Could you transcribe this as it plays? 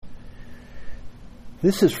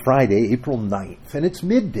This is Friday, April 9th, and it's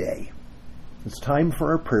midday. It's time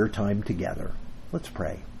for our prayer time together. Let's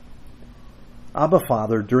pray. Abba,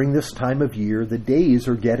 Father, during this time of year, the days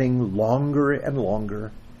are getting longer and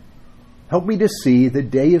longer. Help me to see the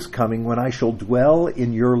day is coming when I shall dwell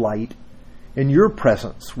in your light, in your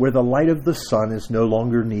presence, where the light of the sun is no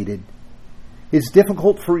longer needed. It's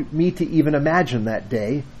difficult for me to even imagine that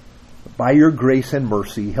day, but by your grace and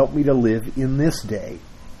mercy, help me to live in this day.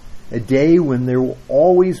 A day when there will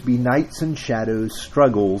always be nights and shadows,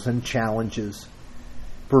 struggles and challenges.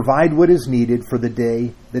 Provide what is needed for the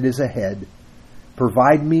day that is ahead.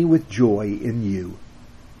 Provide me with joy in you.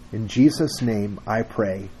 In Jesus' name I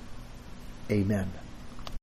pray. Amen.